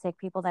getting sick.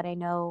 People that I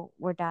know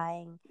were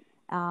dying.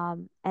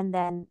 And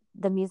then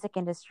the music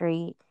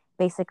industry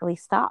basically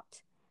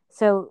stopped.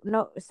 So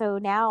no, so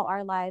now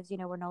our lives,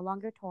 we're no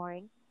longer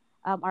touring.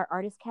 Our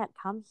artists can't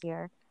come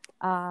here.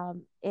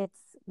 It's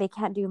they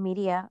can't do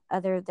media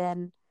other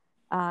than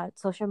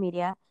social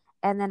media,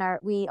 and then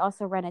we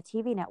also run a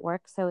TV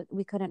network, so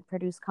we couldn't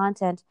produce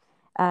content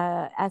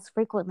as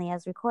frequently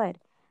as we could.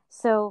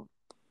 So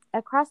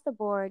across the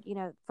board,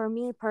 for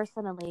me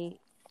personally,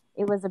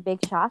 it was a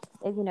big shock.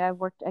 I've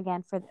worked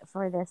again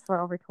for this for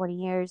over 20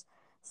 years.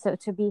 So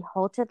to be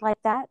halted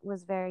like that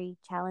was very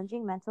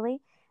challenging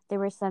mentally. There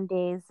were some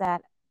days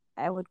that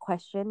I would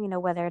question,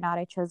 whether or not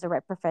I chose the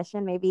right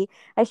profession. Maybe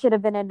I should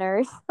have been a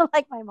nurse,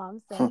 like my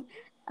mom said,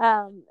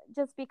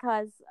 just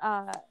because,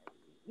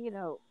 you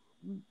know,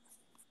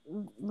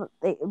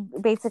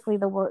 basically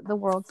the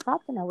world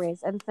stopped in a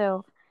ways. And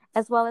so,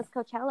 as well as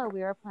Coachella,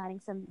 we were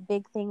planning some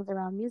big things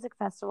around music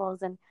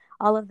festivals, and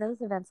all of those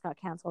events got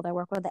canceled. I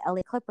work with the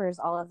LA Clippers;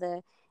 all of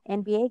the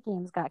NBA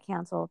games got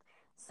canceled.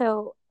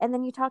 So, and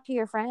then you talk to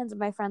your friends.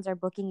 My friends are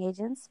booking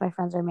agents. My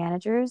friends are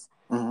managers,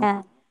 Mm-hmm.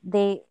 and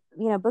they,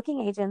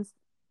 booking agents.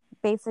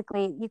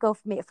 Basically, you go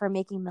from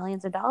making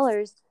millions of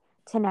dollars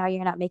to now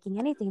you're not making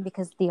anything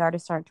because the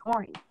artists aren't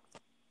touring.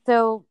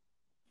 So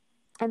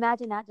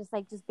imagine that,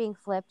 just being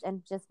flipped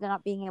and just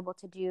not being able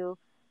to do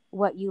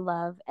what you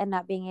love, and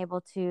not being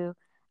able to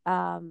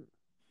um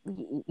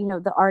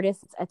the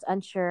artists, it's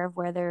unsure of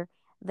where their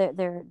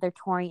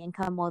touring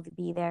income will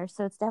be there.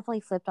 So it's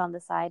definitely flipped on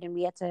the side, and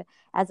we had to,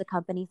 as a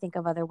company, think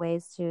of other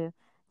ways to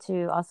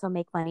also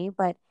make money.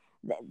 But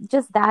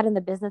just that in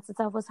the business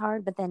itself was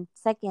hard, but then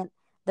second,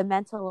 the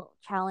mental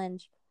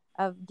challenge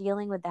of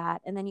dealing with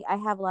that. And then I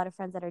have a lot of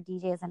friends that are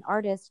DJs and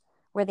artists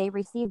where they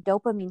receive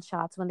dopamine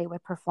shots when they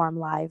would perform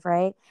live,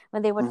 right?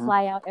 When they would Mm-hmm.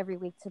 fly out every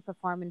week to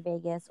perform in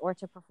Vegas or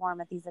to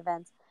perform at these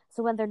events.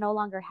 So when they're no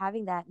longer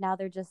having that, now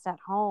they're just at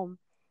home.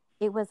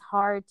 It was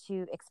hard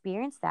to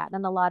experience that.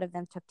 And a lot of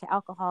them took to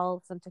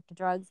alcohol, some took to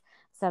drugs,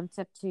 some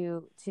took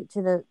to just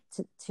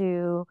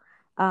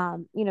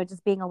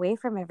being away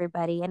from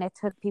everybody. And it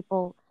took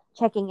people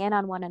checking in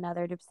on one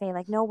another to say,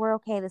 like, no, we're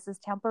okay. This is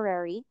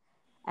temporary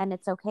and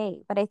it's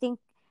okay. But I think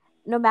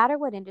no matter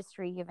what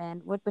industry you're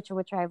in,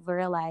 which I've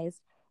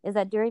realized is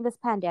that during this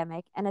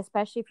pandemic, and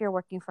especially if you're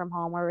working from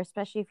home, or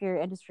especially if your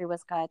industry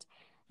was cut,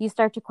 you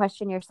start to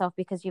question yourself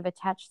because you've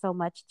attached so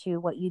much to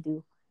what you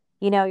do.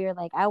 You're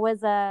like, I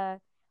was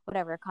a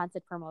whatever, a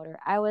concert promoter,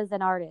 I was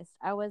an artist,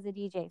 I was a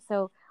DJ.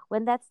 So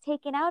when that's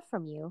taken out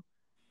from you,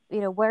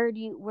 where do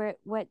you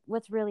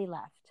what's really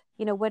left?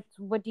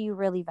 What do you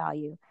really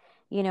value?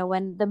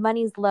 When the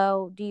money's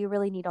low, do you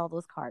really need all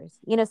those cars?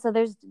 So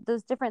there's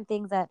those different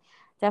things that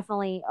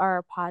definitely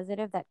are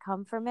positive that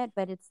come from it,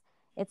 but it's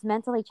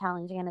mentally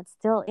challenging, and it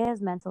still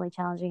is mentally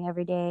challenging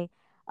every day,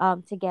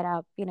 to get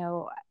up.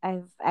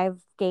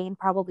 I've gained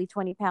probably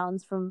 20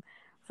 pounds from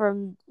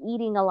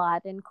eating a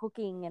lot and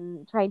cooking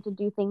and trying to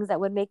do things that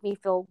would make me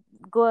feel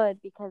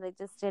good, because I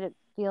just didn't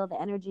feel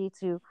the energy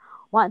to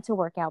want to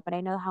work out. But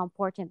I know how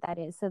important that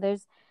is. So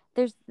there's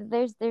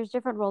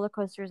different roller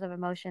coasters of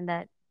emotion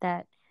that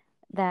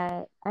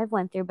I've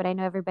went through, but I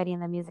know everybody in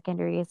the music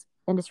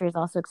industry is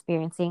also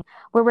experiencing.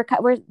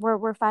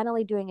 We're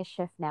finally doing a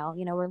shift now.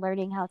 We're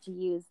learning how to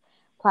use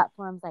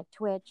platforms like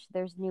Twitch.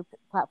 There's new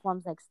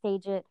platforms like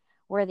Stage It,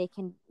 where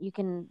you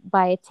can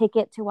buy a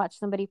ticket to watch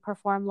somebody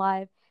perform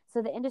live.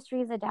 So the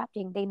industry is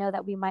adapting. They know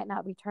that we might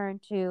not return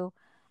to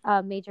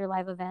major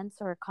live events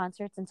or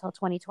concerts until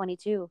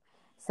 2022.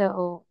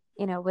 So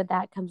with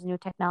that comes new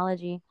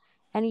technology,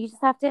 and you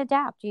just have to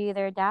adapt. You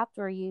either adapt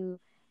or you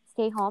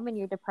stay home and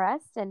you're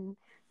depressed and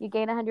you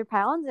gain 100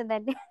 pounds, and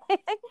then you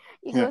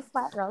Yeah. go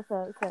spiral.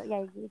 So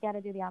yeah, you got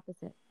to do the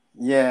opposite.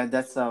 Yeah,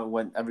 that's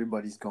what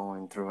everybody's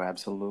going through.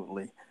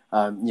 Absolutely.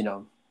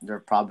 They're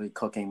probably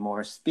cooking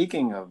more.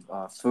 Speaking of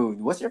food,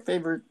 what's your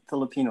favorite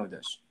Filipino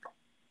dish?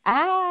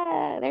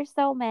 There's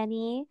so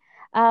many.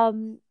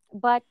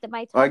 But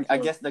my top Or I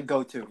two, guess the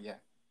go-to. Yeah.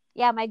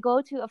 yeah, my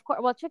go-to, of course,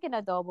 well, chicken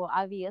adobo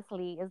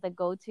obviously is the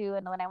go-to.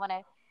 And when I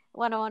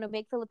want to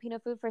make Filipino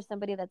food for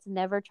somebody that's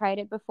never tried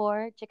it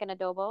before, chicken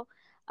adobo,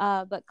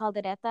 but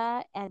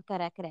caldereta and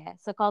kare-kare.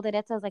 So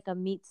caldereta is like a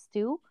meat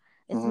stew.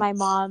 It's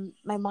Mm-hmm.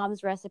 my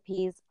mom's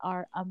recipes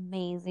are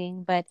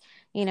amazing, but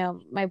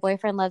my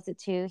boyfriend loves it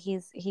too.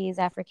 He's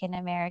African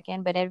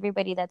American, but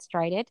everybody that's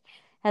tried it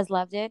has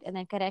loved it. And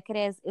then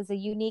kare-kare is a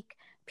unique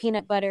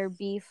peanut butter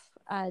beef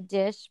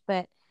dish,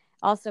 but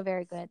also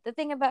very good. The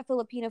thing about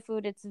Filipino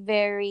food, it's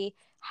very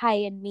high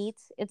in meat.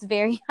 It's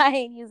very high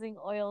in using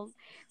oils.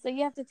 So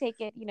you have to take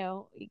it,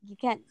 you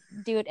can't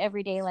do it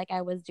every day like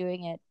I was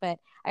doing it. But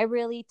I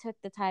really took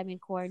the time in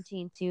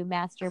quarantine to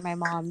master my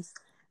mom's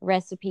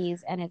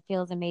recipes, and it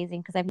feels amazing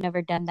because I've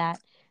never done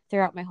that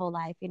throughout my whole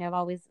life. I've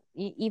always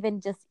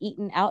even just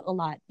eaten out a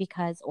lot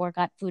or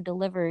got food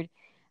delivered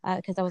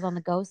because I was on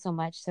the go so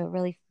much. So it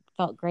really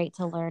felt great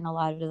to learn a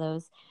lot of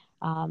those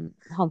home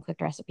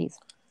cooked recipes.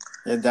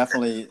 Yeah,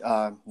 definitely.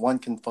 One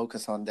can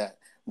focus on that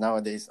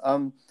nowadays.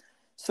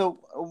 So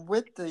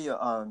with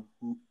the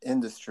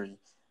industry,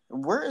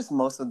 where is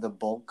most of the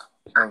bulk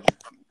of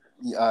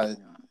uh,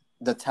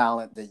 the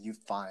talent that you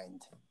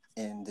find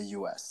in the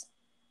U.S.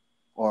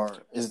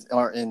 or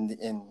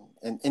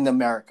in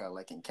America,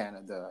 like in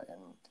Canada and?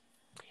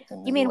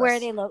 in the You mean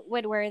U.S.?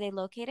 where are they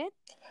located?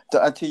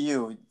 To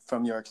you,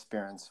 from your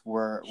experience,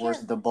 where's Sure.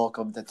 the bulk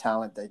of the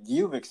talent that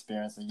you've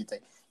experienced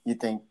that you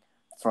think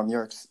from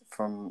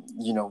from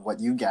what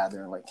you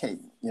gather, like, hey,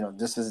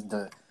 this is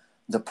the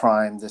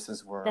prime, this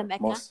is The where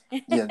Mecca. most,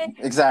 yeah,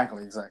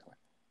 exactly.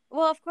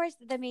 Well, of course,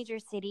 the major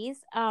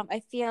cities.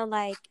 I feel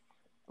like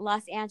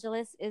Los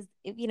Angeles is,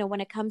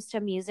 when it comes to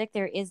music,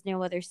 there is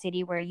no other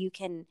city where you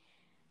can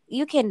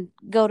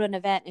go to an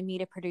event and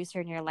meet a producer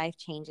and your life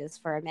changes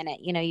for a minute.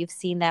 You've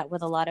seen that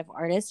with a lot of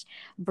artists.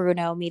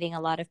 Bruno meeting a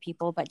lot of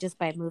people, but just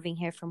by moving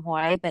here from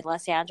Hawaii. But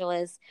Los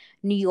Angeles,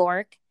 New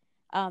York,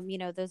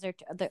 those are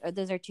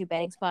two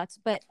betting spots.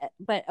 But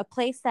a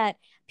place that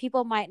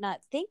people might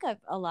not think of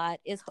a lot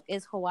is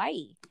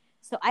Hawaii.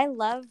 So I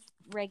love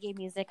reggae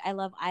music. I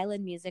love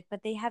island music,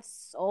 but they have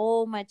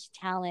so much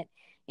talent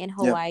in Yep.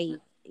 Hawaii.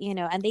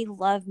 And they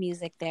love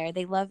music there.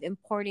 They love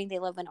importing. They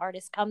love when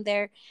artists come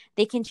there.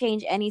 They can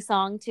change any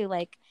song to,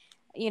 like,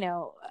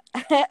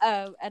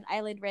 an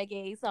island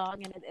reggae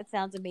song, and it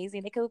sounds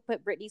amazing. They could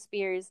put Britney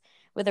Spears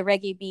with a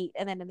reggae beat,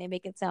 and then they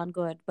make it sound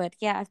good. But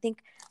yeah, I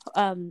think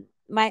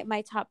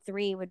my top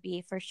three would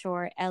be for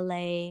sure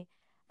LA,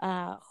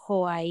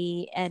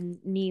 Hawaii, and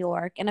New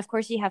York. And of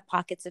course, you have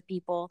pockets of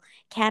people.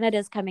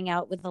 Canada's coming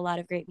out with a lot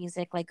of great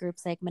music, like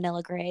groups like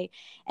Manila Gray.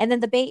 And then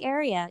the Bay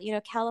Area,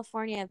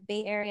 California,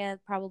 Bay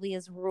Area probably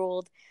is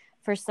ruled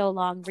for so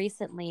long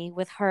recently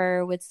with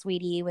her, with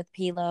Sweetie, with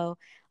Pilo.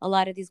 A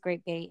lot of these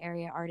great Bay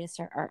Area artists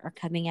are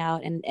coming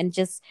out and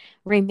just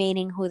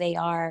remaining who they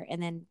are,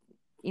 and then,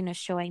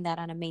 showing that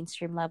on a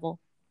mainstream level.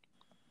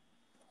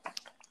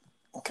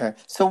 Okay.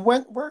 So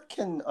where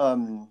can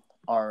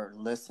our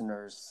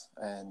listeners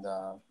and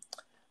uh,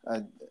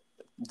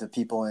 the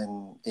people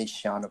in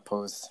Asiana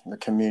Post, the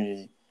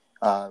community,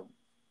 uh,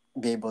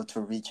 be able to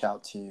reach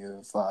out to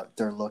you if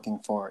they're looking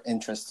for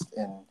interest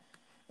in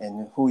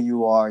who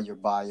you are, your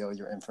bio,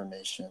 your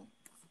information?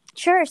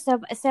 Sure.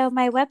 So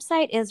my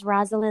website is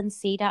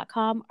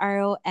rosalync.com,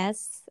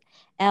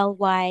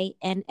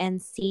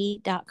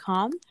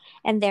 ROSLYNNC.com.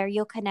 And there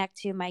you'll connect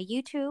to my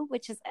YouTube,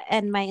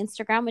 and my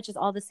Instagram, which is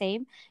all the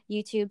same,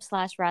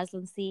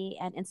 YouTube/RosalynC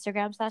and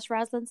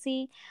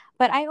Instagram/RosalynC.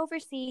 But I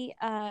oversee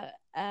a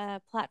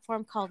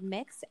platform called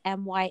Mix,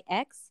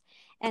 MYX.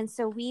 And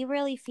so we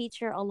really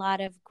feature a lot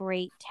of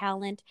great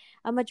talent.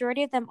 A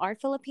majority of them are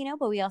Filipino,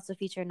 but we also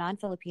feature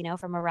non-Filipino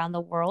from around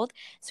the world.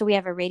 So we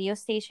have a radio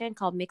station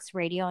called Mix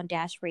Radio on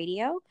Dash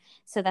Radio.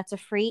 So that's a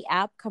free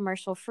app,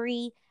 commercial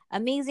free.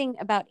 Amazing,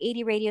 about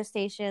 80 radio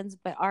stations,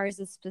 but ours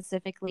is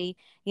specifically,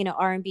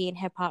 R&B and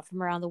hip hop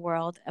from around the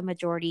world, a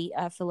majority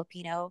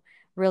Filipino,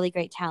 really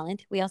great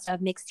talent. We also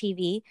have Mix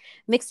TV.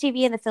 Mix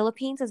TV in the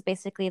Philippines is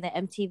basically the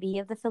MTV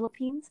of the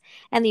Philippines.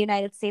 And the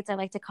United States, I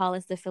like to call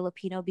us the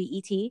Filipino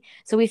BET.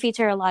 So we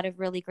feature a lot of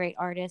really great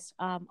artists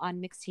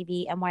on Mix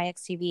TV,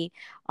 MYX TV,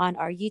 on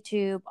our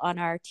YouTube, on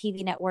our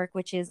TV network,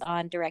 which is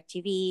on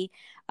DirecTV,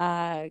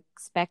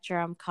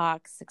 Spectrum,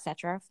 Cox,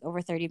 etc.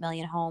 Over 30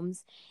 million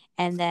homes.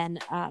 And then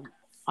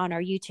on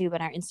our YouTube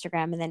and our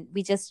Instagram. And then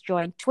we just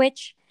joined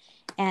Twitch,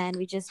 and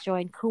we just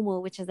joined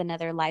Kumu, which is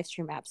another live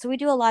stream app. So we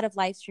do a lot of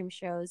live stream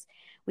shows.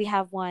 We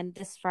have one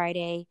this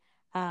Friday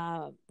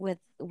with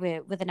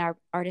an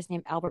artist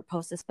named Albert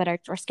Postis, but our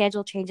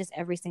schedule changes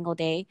every single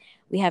day.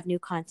 We have new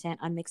content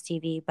on Mix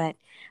TV. But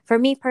for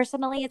me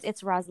personally,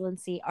 it's Rosalind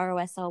C,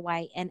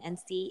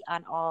 ROSLYNNC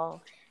on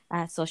all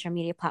social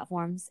media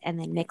platforms, and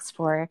then Mix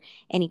for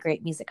any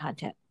great music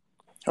content.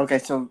 Okay,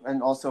 so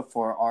and also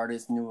for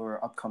artists,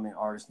 newer upcoming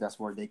artists, that's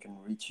where they can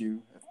reach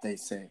you if they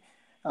say,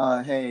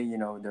 hey,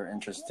 they're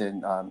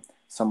interested.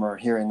 Some are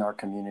here in our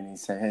community.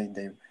 Say, hey,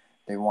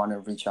 they want to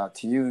reach out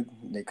to you.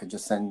 They could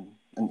just send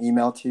an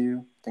email to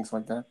you, things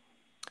like that.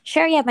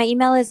 Sure, yeah. My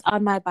email is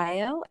on my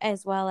bio,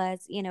 as well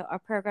as, our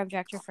program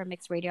director for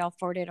Mixed Radio. I'll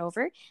forward it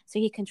over. So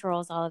he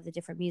controls all of the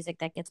different music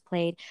that gets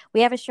played.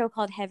 We have a show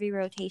called Heavy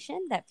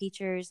Rotation that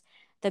features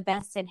the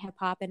best in hip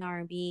hop and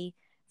R&B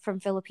from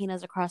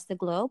Filipinos across the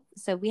globe.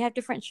 So we have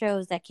different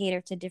shows that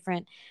cater to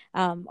different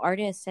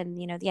artists.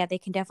 And, yeah, they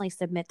can definitely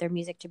submit their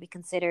music to be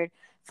considered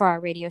for our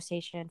radio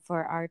station,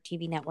 for our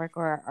TV network,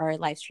 or our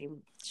live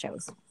stream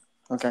shows.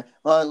 Okay.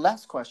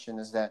 Last question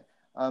is it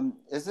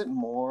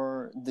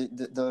more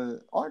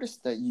the artists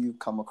that you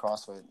come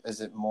across with?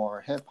 Is it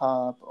more hip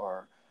hop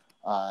or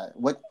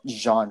what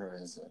genre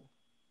is it?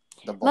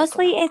 The bulk of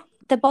Mostly,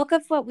 the bulk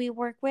of what we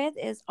work with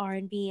is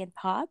R&B and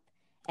pop,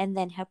 and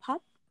then hip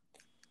hop.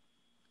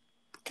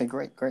 Okay,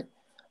 great.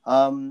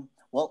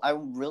 Well, I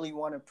really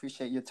want to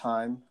appreciate your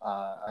time.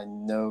 I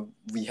know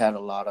we had a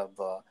lot of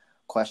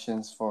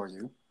questions for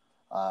you.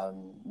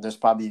 There's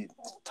probably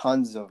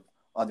tons of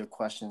other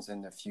questions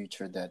in the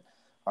future that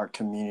our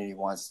community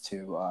wants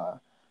to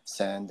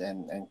send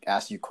and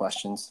ask you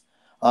questions.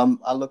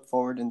 I look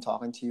forward in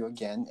talking to you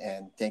again,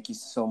 and thank you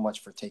so much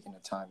for taking the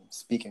time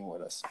speaking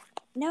with us.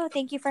 No,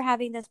 thank you for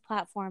having this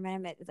platform.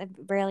 And I'm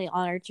really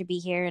honored to be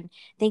here. And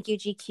thank you,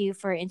 GQ,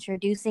 for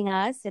introducing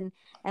us. And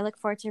I look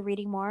forward to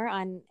reading more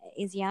on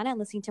Asiana and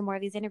listening to more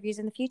of these interviews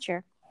in the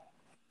future.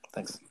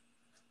 Thanks.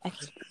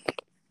 Okay.